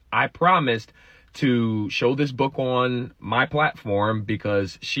I promised to show this book on my platform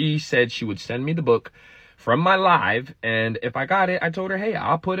because she said she would send me the book from my live. And if I got it, I told her, hey,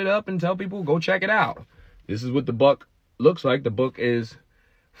 I'll put it up and tell people, go check it out. This is what the book looks like. The book is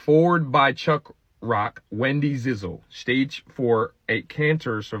Forward by Chuck Rock, Wendy Zizzle, Stage 4, a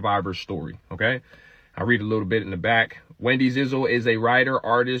cancer survivor story. Okay, I'll read a little bit in the back. Wendy Zizzle is a writer,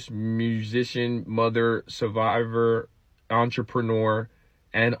 artist, musician, mother, survivor, entrepreneur,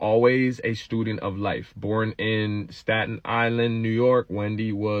 and always a student of life. Born in Staten Island, New York,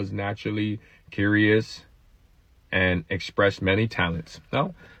 Wendy was naturally curious and expressed many talents.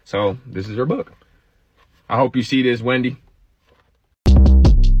 So this is her book. I hope you see this, Wendy.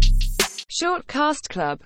 Short Cast Club.